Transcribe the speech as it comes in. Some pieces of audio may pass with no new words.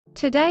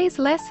Today's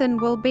lesson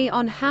will be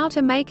on how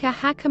to make a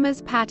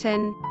Hakama's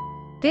pattern.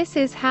 This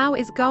is how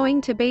is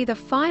going to be the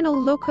final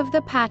look of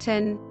the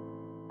pattern.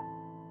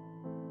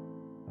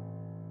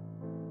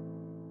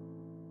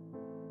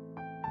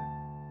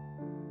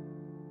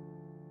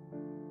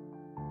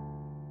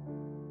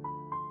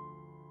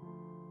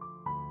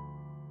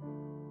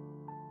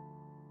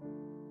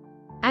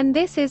 And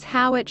this is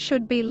how it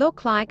should be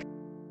look like.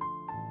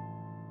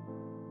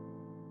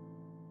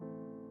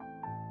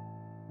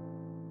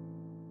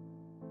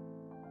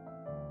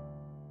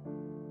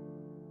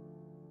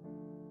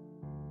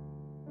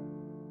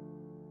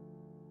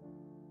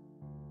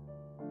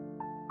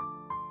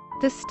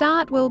 The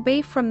start will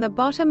be from the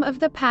bottom of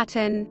the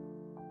pattern.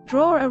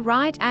 Draw a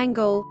right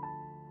angle.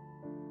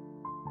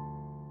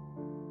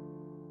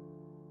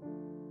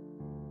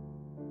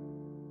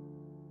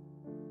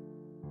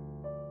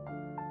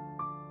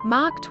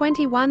 Mark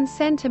 21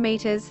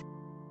 centimeters.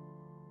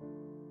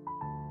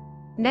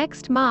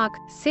 Next mark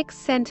 6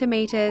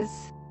 centimeters.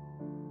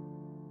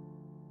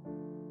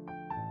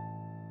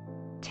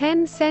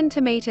 10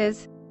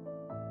 centimeters.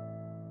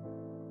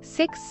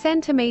 6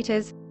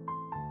 centimeters.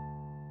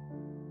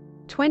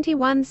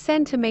 21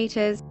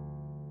 centimeters.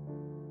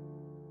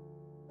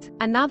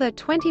 Another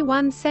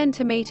 21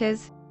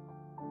 centimeters.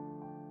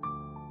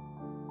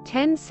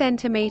 10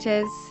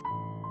 centimeters.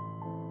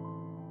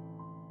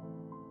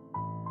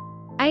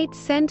 8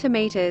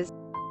 centimeters.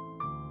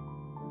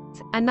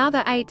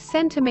 Another 8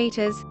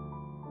 centimeters.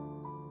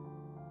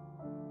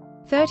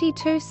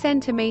 32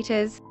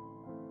 centimeters.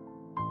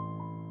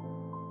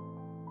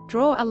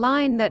 Draw a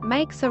line that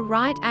makes a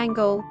right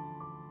angle.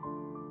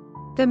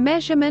 The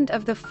measurement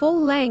of the full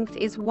length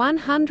is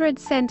 100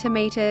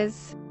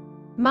 centimeters.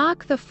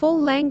 Mark the full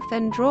length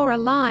and draw a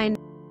line.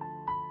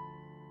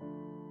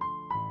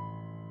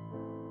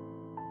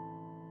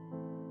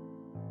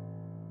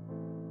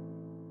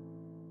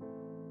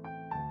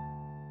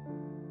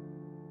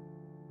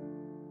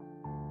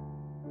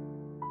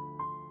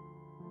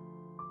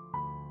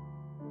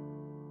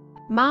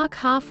 Mark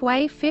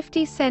halfway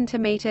 50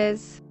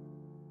 centimeters.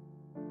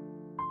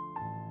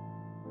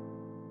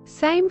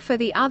 Same for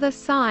the other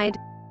side.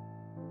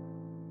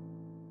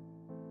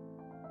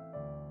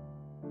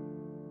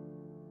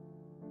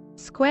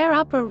 Square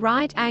up a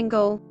right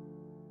angle.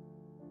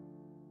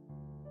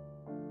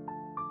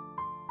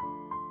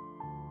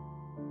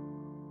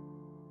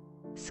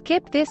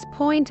 Skip this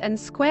point and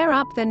square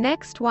up the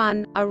next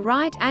one, a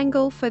right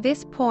angle for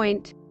this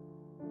point.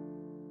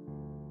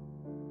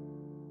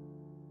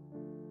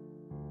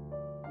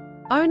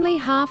 Only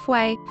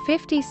halfway,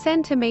 50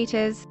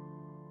 centimeters.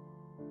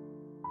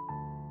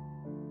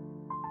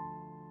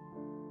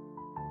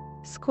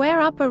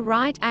 Square up a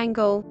right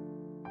angle.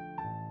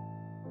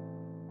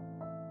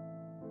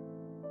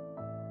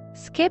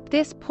 Skip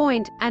this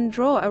point, and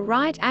draw a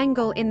right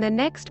angle in the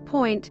next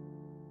point.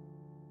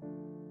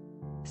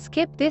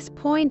 Skip this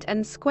point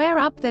and square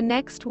up the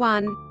next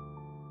one.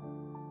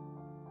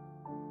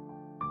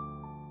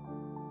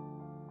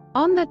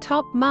 On the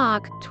top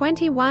mark,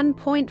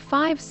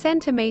 21.5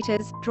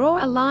 centimeters,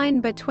 draw a line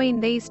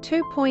between these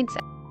 2 points.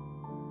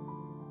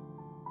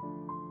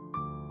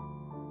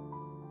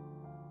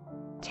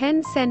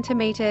 10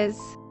 centimeters.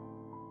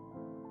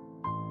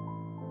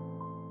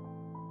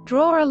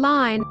 Draw a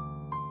line.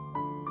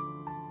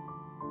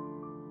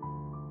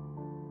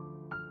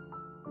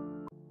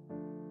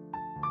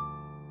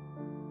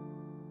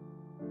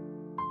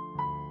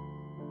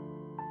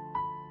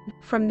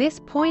 From this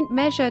point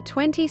measure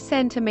 20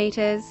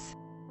 centimeters.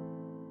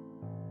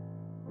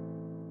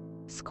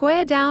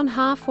 Square down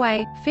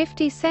halfway,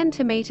 50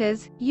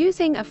 centimeters,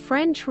 using a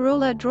French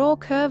ruler draw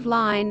curve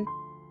line.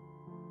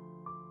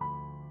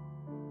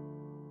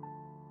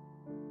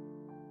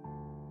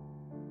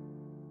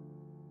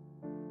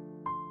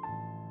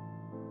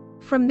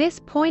 From this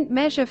point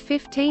measure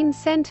 15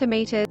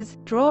 centimeters,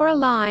 draw a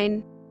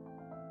line.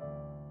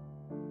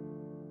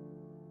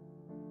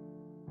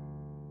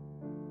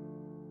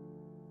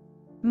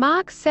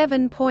 Mark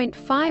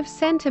 7.5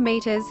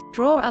 centimeters,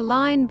 draw a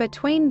line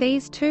between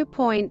these 2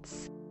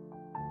 points.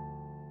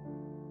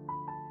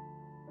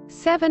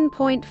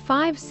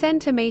 7.5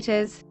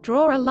 centimeters,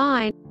 draw a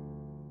line.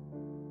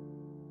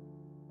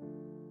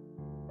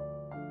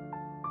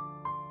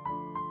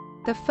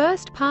 The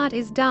first part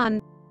is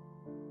done.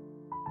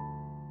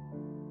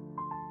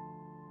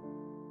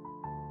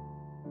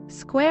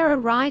 Square a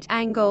right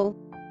angle.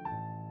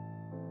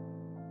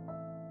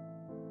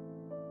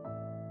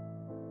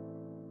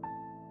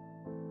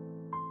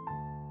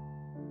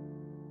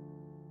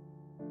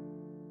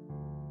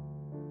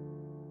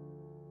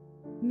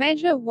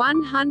 Measure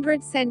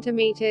 100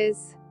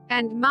 centimeters.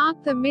 And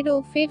mark the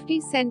middle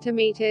 50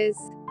 centimeters.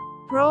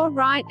 Draw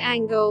right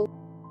angle.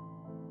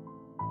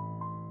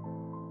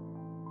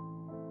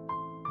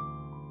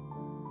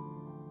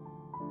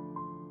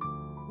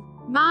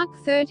 Mark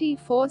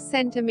 34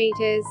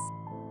 centimeters.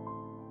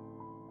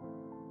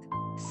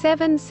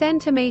 7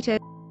 centimeters.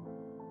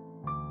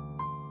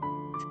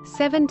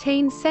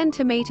 17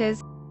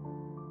 centimeters.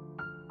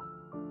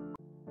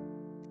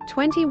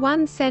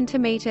 21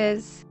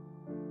 centimeters.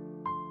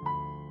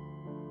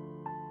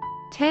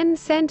 10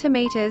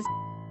 centimeters,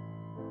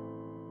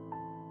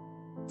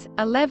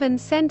 11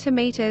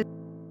 centimeters,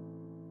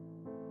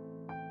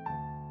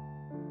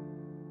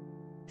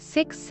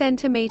 6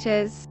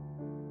 centimeters,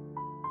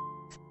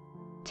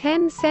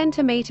 10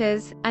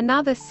 centimeters,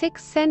 another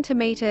 6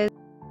 centimeters,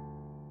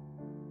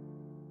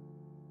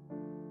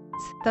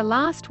 the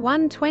last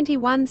one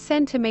 21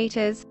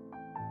 centimeters.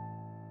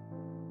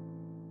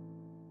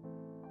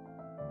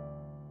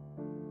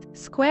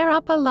 Square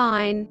up a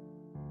line.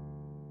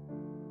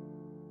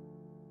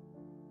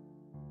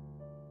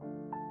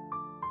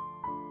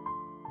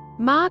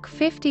 Mark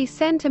 50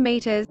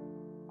 centimeters.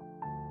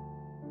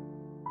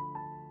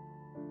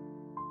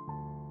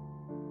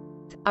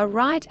 A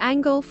right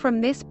angle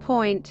from this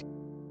point.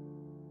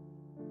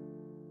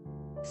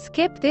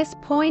 Skip this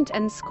point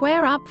and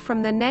square up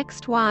from the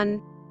next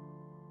one.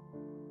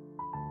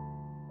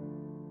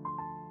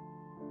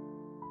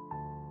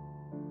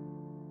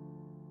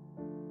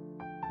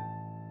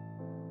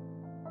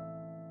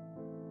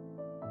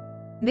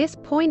 This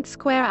point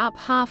square up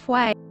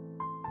halfway.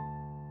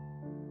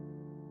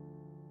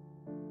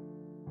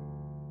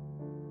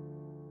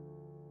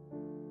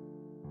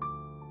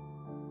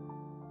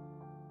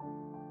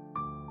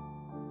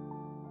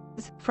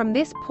 From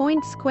this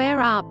point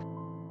square up.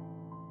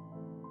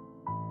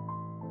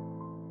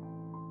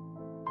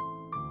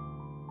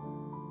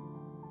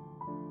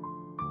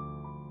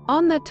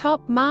 On the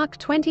top mark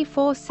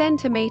 24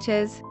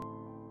 centimeters.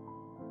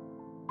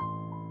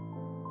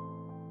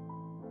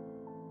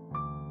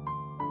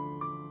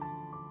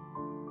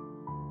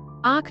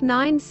 Arc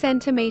 9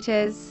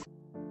 centimeters.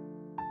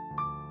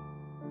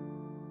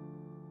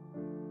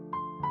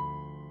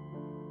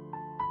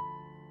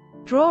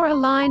 Draw a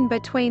line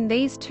between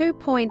these 2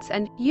 points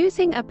and,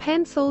 using a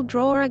pencil,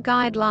 draw a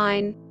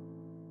guideline.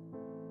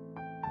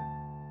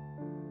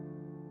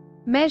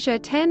 Measure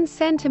 10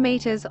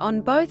 centimeters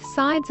on both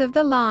sides of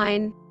the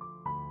line.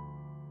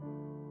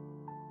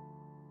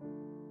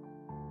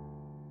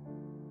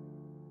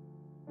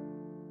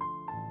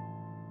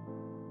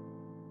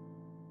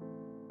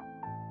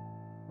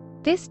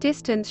 This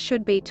distance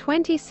should be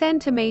 20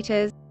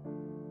 centimeters.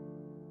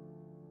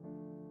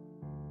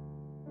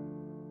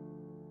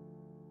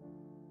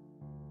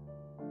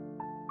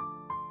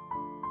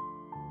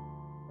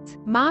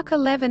 Mark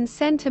 11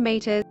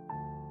 centimeters.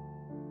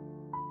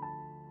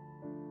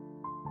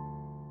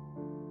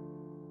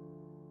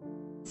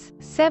 -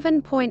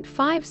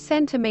 7.5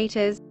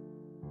 centimeters.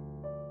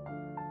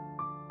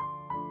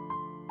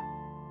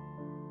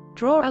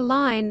 Draw a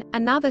line,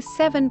 another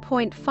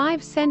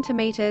 7.5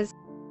 centimeters.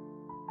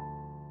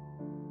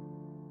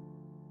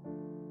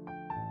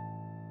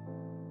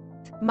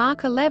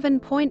 Mark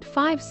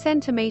 11.5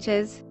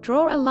 centimeters.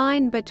 Draw a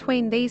line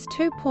between these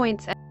 2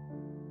 points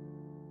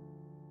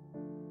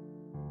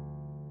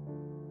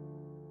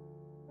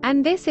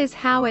and this is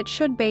how it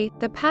should be,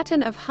 the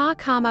pattern of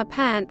Hakama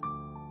pants.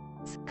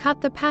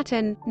 Cut the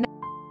pattern.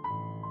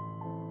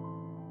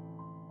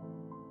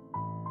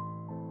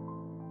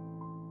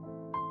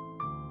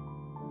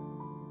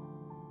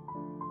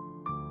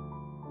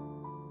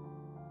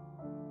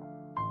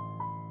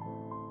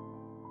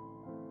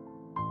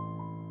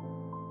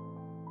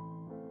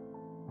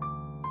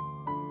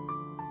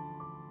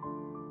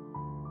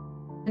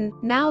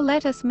 Now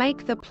let us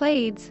make the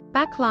pleats.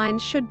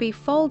 Backlines should be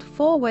fold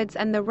forwards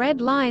and the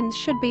red lines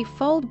should be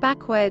fold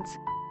backwards.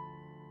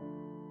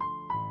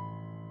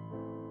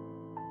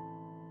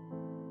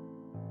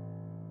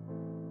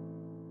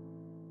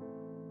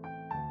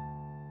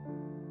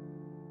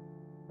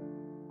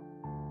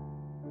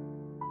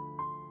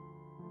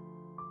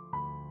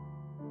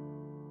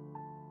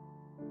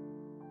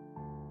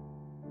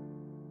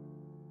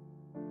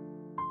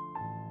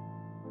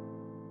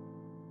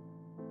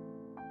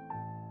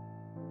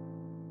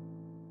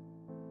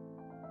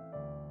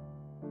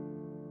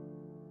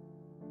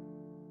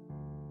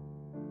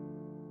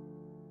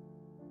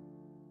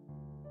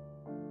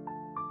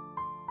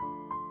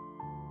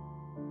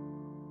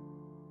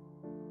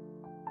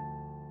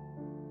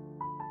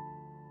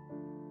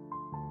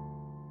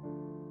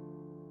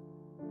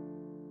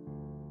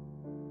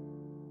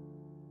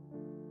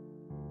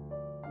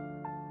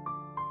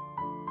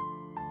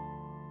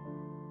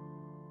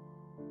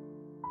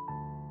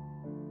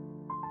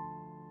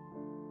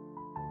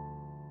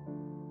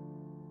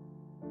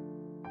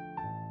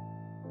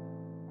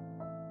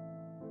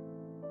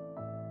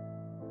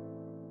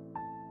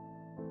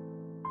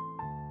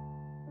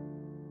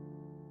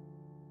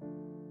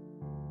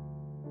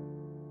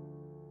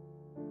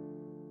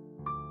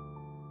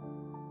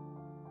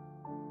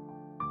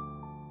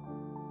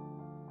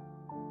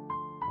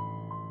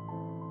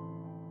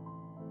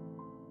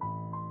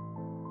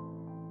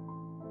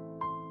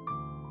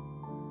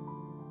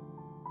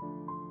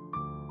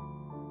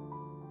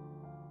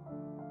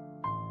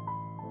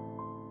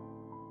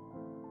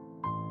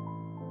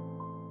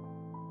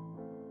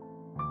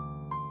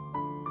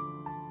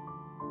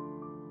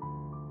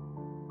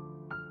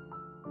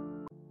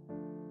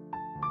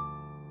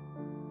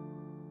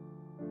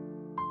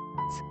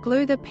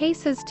 Glue the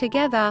pieces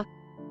together.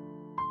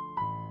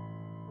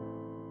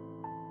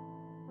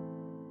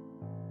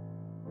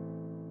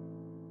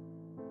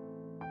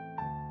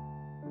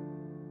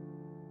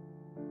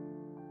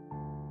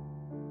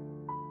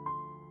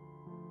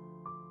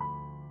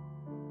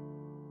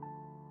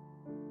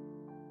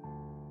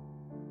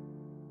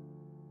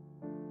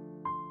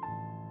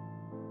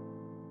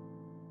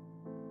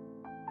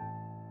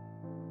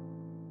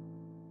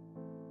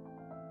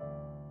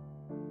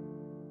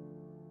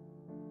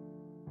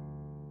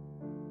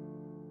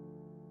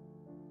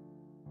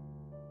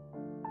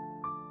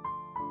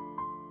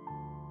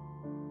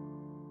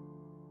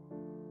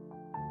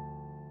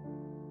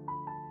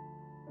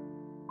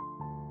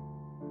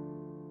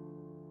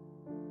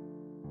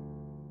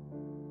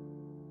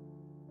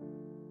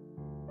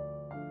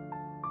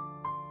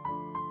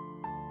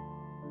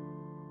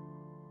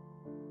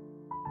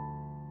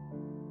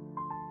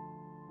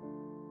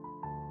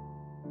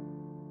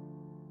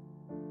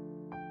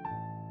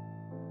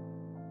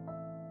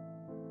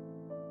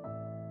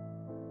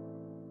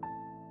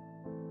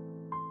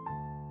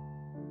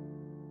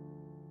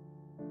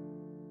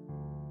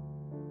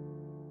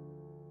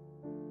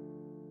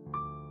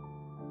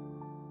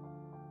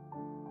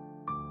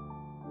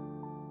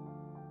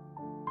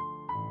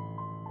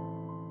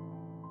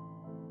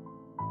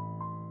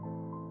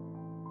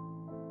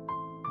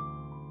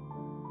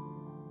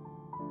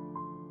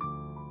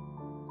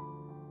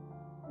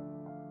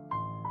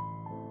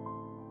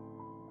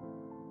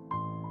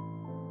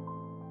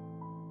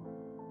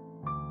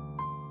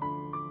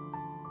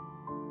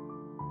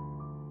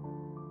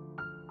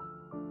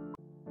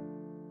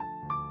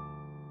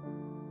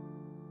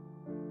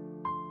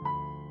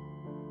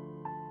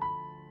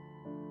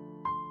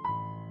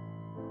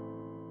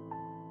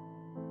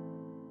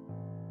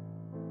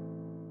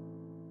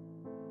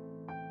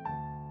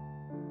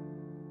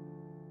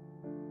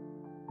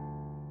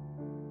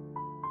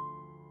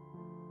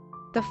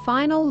 The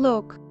final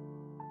look.